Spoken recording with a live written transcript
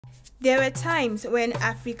There were times when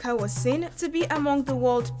Africa was seen to be among the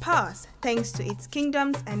world powers thanks to its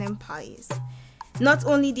kingdoms and empires. Not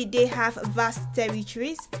only did they have vast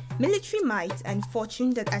territories, military might, and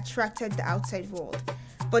fortune that attracted the outside world,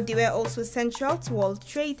 but they were also central to world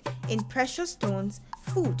trade in precious stones,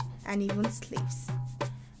 food, and even slaves.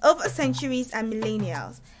 Over centuries and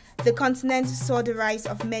millennia, the continent saw the rise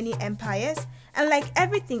of many empires, and like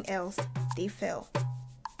everything else, they fell.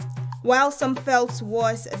 While some fell to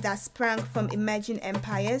wars that sprang from emerging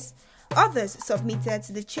empires, others submitted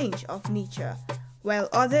to the change of nature, while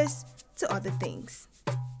others to other things.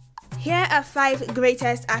 Here are 5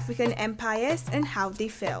 greatest African empires and how they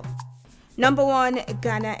fell. Number 1.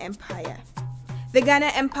 Ghana Empire. The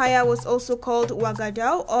Ghana Empire was also called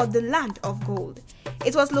Ouagadougou, or the Land of Gold.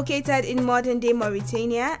 It was located in modern-day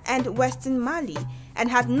Mauritania and western Mali and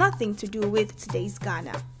had nothing to do with today's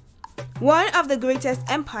Ghana. One of the greatest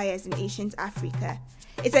empires in ancient Africa.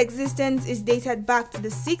 Its existence is dated back to the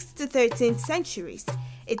 6th to 13th centuries.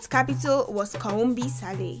 Its capital was Koumbi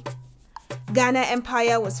Saleh. Ghana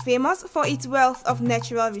Empire was famous for its wealth of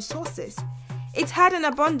natural resources. It had an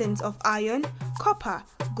abundance of iron, copper,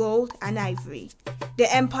 gold, and ivory.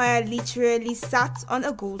 The empire literally sat on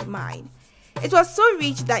a gold mine. It was so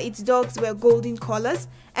rich that its dogs were golden collars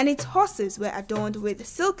and its horses were adorned with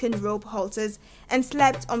silken rope halters and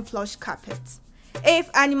slept on plush carpets. If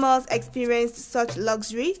animals experienced such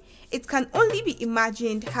luxury, it can only be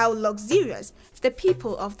imagined how luxurious the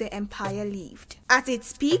people of the empire lived. At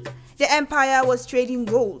its peak, the empire was trading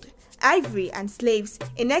gold, ivory, and slaves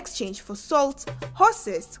in exchange for salt,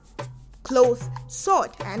 horses, clothes,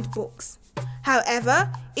 sword, and books.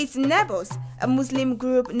 However, its neighbors, a Muslim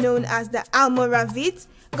group known as the Almoravids,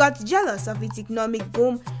 got jealous of its economic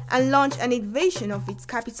boom and launched an invasion of its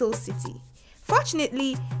capital city.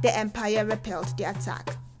 Fortunately, the empire repelled the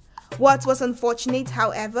attack. What was unfortunate,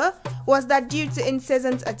 however, was that due to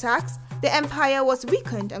incessant attacks, the empire was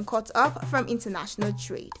weakened and cut off from international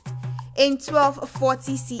trade. In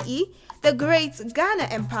 1240 CE, the Great Ghana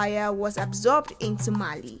Empire was absorbed into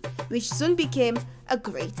Mali, which soon became a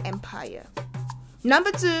great empire.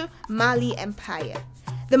 Number 2. Mali Empire.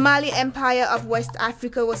 The Mali Empire of West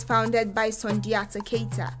Africa was founded by Sundiata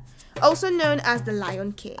Keita, also known as the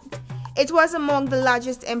Lion King. It was among the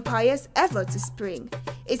largest empires ever to spring.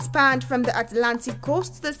 It spanned from the Atlantic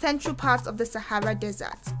coast to the central parts of the Sahara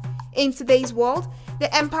Desert. In today's world,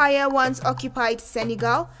 the empire once occupied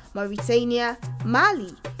Senegal, Mauritania,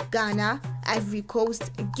 Mali, Ghana, Ivory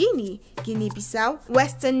Coast, Guinea, Guinea-Bissau,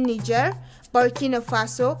 Western Niger, Burkina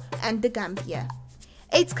Faso, and the Gambia.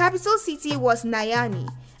 Its capital city was Niamey,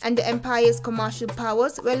 and the empire's commercial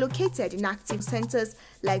powers were located in active centers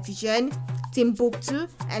like Dijon, Timbuktu,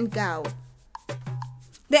 and Gao.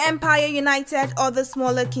 The empire united other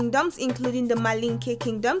smaller kingdoms, including the Malinke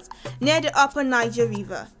kingdoms near the upper Niger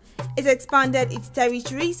River. It expanded its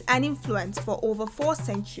territories and influence for over 4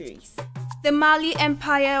 centuries. The Mali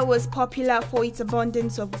Empire was popular for its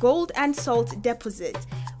abundance of gold and salt deposits,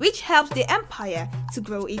 which helped the empire to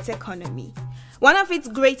grow its economy. One of its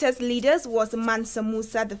greatest leaders was Mansa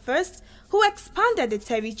Musa I, who expanded the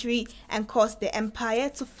territory and caused the empire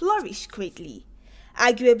to flourish greatly.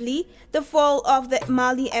 Arguably, the fall of the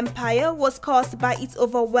Mali Empire was caused by its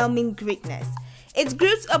overwhelming greatness. It grew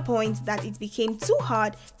to a point that it became too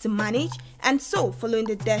hard to manage, and so, following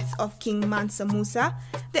the death of King Mansa Musa,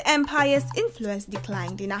 the empire's influence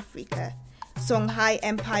declined in Africa. Songhai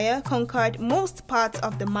Empire conquered most parts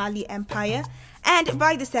of the Mali Empire, and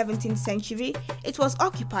by the 17th century, it was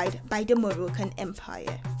occupied by the Moroccan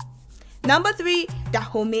Empire. Number 3.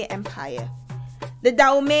 Dahomey Empire. The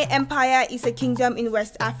Dahomey Empire is a kingdom in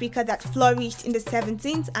West Africa that flourished in the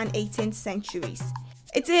 17th and 18th centuries.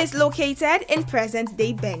 It is located in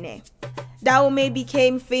present-day Benin. Dahomey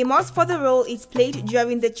became famous for the role it played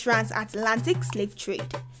during the transatlantic slave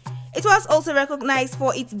trade. It was also recognized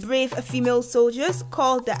for its brave female soldiers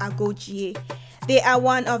called the Agojie. They are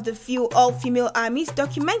one of the few all-female armies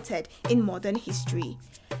documented in modern history.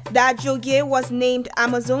 The Agojie was named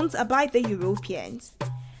Amazons by the Europeans.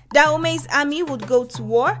 Dahomey's army would go to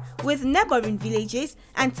war with neighboring villages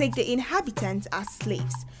and take the inhabitants as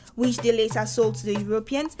slaves, which they later sold to the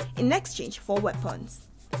Europeans in exchange for weapons.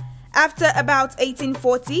 After about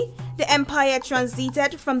 1840, the empire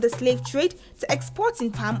transited from the slave trade to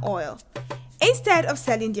exporting palm oil. Instead of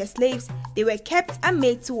selling their slaves, they were kept and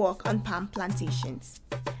made to work on palm plantations.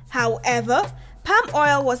 However, palm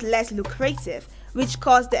oil was less lucrative, which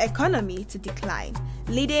caused the economy to decline,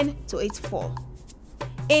 leading to its fall.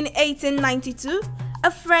 In 1892,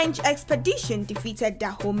 a French expedition defeated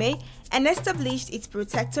Dahomey and established its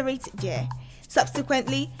protectorate there.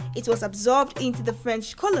 Subsequently, it was absorbed into the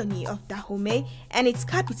French colony of Dahomey and its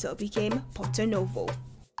capital became Porto Novo.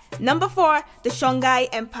 Number 4. The Songhai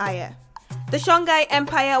Empire. The Songhai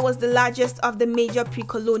Empire was the largest of the major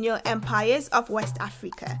pre-colonial empires of West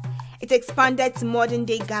Africa. It expanded to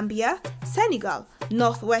modern-day Gambia, Senegal,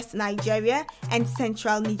 northwest Nigeria, and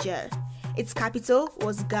central Niger. Its capital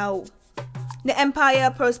was Gao. The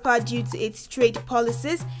empire prospered due to its trade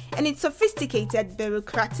policies and its sophisticated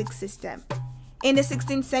bureaucratic system. In the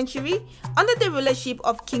 16th century, under the rulership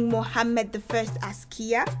of King Mohammed I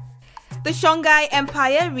Askia, the Songhai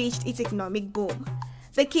Empire reached its economic boom.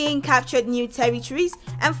 The king captured new territories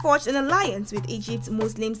and forged an alliance with Egypt's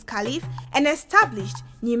Muslim caliph and established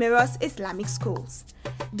numerous Islamic schools.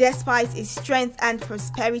 Despite its strength and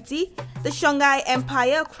prosperity, the Songhai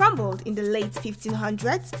Empire crumbled in the late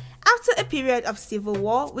 1500s after a period of civil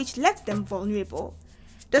war which left them vulnerable.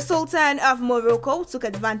 The Sultan of Morocco took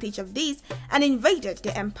advantage of this and invaded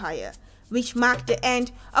the empire, which marked the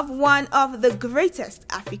end of one of the greatest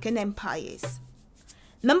African empires.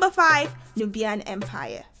 Number 5. Nubian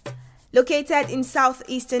Empire. Located in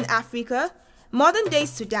southeastern Africa, modern-day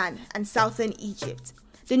Sudan, and southern Egypt,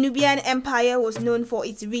 the Nubian Empire was known for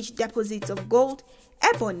its rich deposits of gold,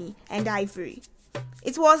 ebony, and ivory.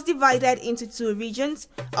 It was divided into two regions,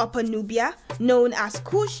 Upper Nubia, known as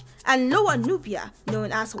Kush, and Lower Nubia,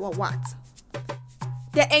 known as Wawat.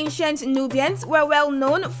 The ancient Nubians were well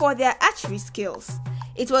known for their archery skills.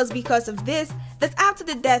 It was because of this that after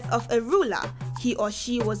the death of a ruler, he or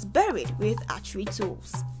she was buried with archery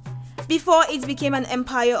tools. Before it became an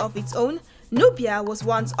empire of its own, Nubia was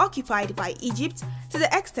once occupied by Egypt to the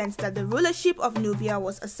extent that the rulership of Nubia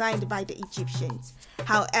was assigned by the Egyptians.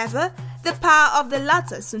 However, the power of the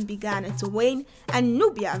latter soon began to wane and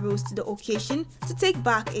Nubia rose to the occasion to take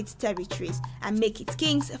back its territories and make its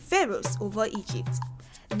kings pharaohs over Egypt.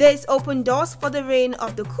 This opened doors for the reign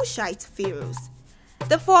of the Kushite pharaohs.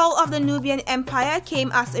 The fall of the Nubian Empire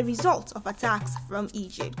came as a result of attacks from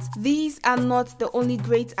Egypt. These are not the only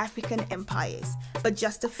great African empires, but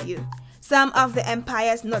just a few. Some of the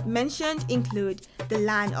empires not mentioned include the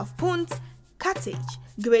land of Punt, Carthage,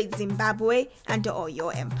 Great Zimbabwe, and the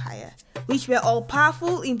Oyo Empire, which were all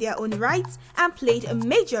powerful in their own rights and played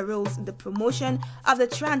major roles in the promotion of the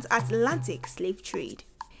transatlantic slave trade.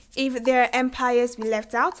 If there are empires we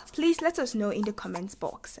left out, please let us know in the comments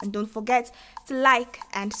box, and don't forget to like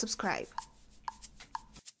and subscribe.